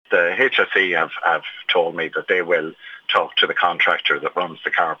the HSE have told me that they will talk to the contractor that runs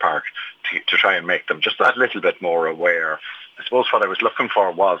the car park to try and make them just that little bit more aware. I suppose what I was looking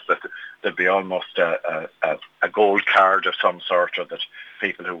for was that there'd be almost a gold card of some sort, or that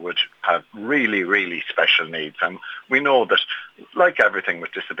people who would have really, really special needs. And we know that, like everything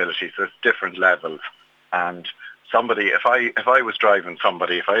with disabilities, there's different levels. And somebody, if I was driving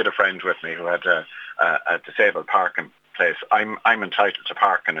somebody, if I had a friend with me who had a disabled parking place, I'm entitled to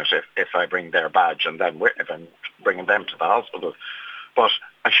park in it if I bring their badge and then if I'm bringing them to the hospital. But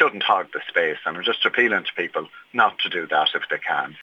I shouldn't hog the space, and I'm just appealing to people not to do that if they can.